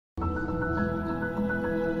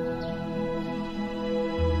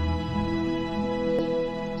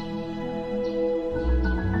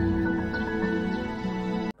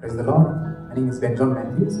Praise the Lord. My name is John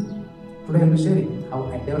Mathews. Today I will be sharing how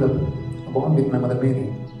I developed a bond with my mother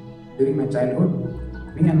Mary. During my childhood,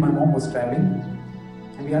 me and my mom was traveling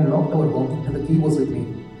and we had locked our home and the key was with me.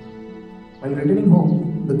 While returning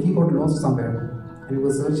home, the key got lost somewhere and we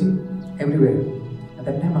were searching everywhere. At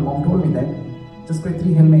that time my mom told me that just pray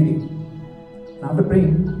 3 Hail Mary. And after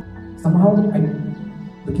praying, somehow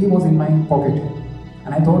the key was in my pocket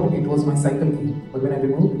and I thought it was my cycle key, but when I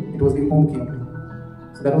removed, it was the home key only.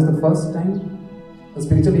 So that was the first time a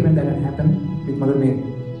spiritual event that had happened with Mother Mary.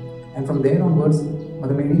 And from there onwards,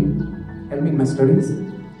 Mother Mary helped me in my studies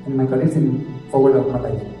and my careers in forward of my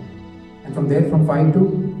life. And from there, from 5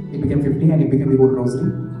 to it became 50 and it became the whole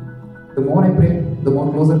rosary. The more I prayed, the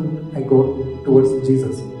more closer I got towards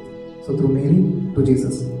Jesus. So through Mary to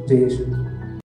Jesus. Jai Yeshu.